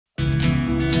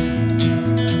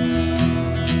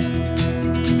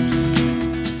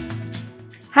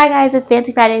Hi guys, it's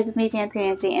Fancy Fridays with me, Fancy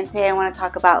Nancy, and today I want to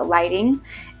talk about lighting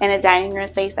in a dining room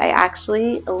space. I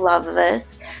actually love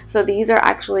this. So these are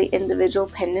actually individual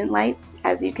pendant lights.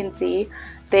 As you can see,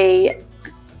 they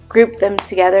group them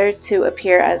together to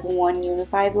appear as one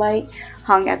unified light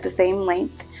hung at the same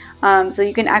length. So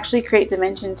you can actually create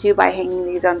dimension too by hanging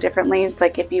these on different lengths.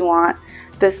 Like if you want,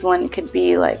 this one could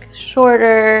be like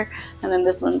shorter and then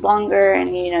this one's longer,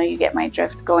 and you get my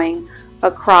drift going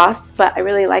across. But I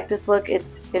really like this look. It's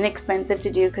inexpensive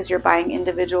to do because you're buying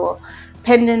individual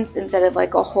pendants instead of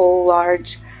like a whole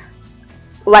large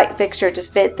light fixture to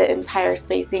fit the entire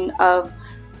spacing of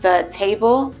the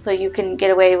table. So you can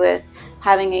get away with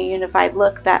having a unified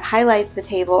look that highlights the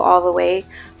table all the way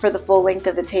for the full length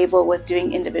of the table with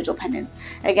doing individual pendants.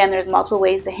 Again, there's multiple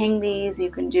ways to hang these. You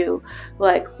can do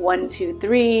like 1 2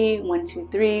 3 1 2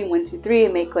 3 1 2 3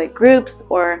 and make like groups,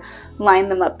 or line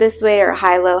them up this way, or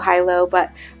high low,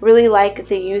 but really like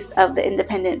the use of the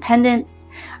independent pendants.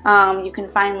 You can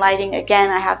find lighting,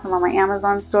 again, I have some on my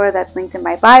Amazon store that's linked in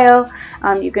my bio.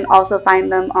 You can also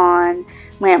find them on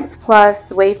Lamps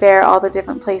Plus, Wayfair, all the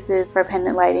different places for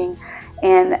pendant lighting.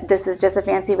 And this is just a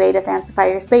fancy way to fancify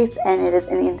your space, and it is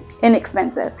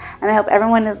inexpensive. And I hope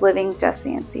everyone is living just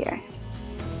fancier.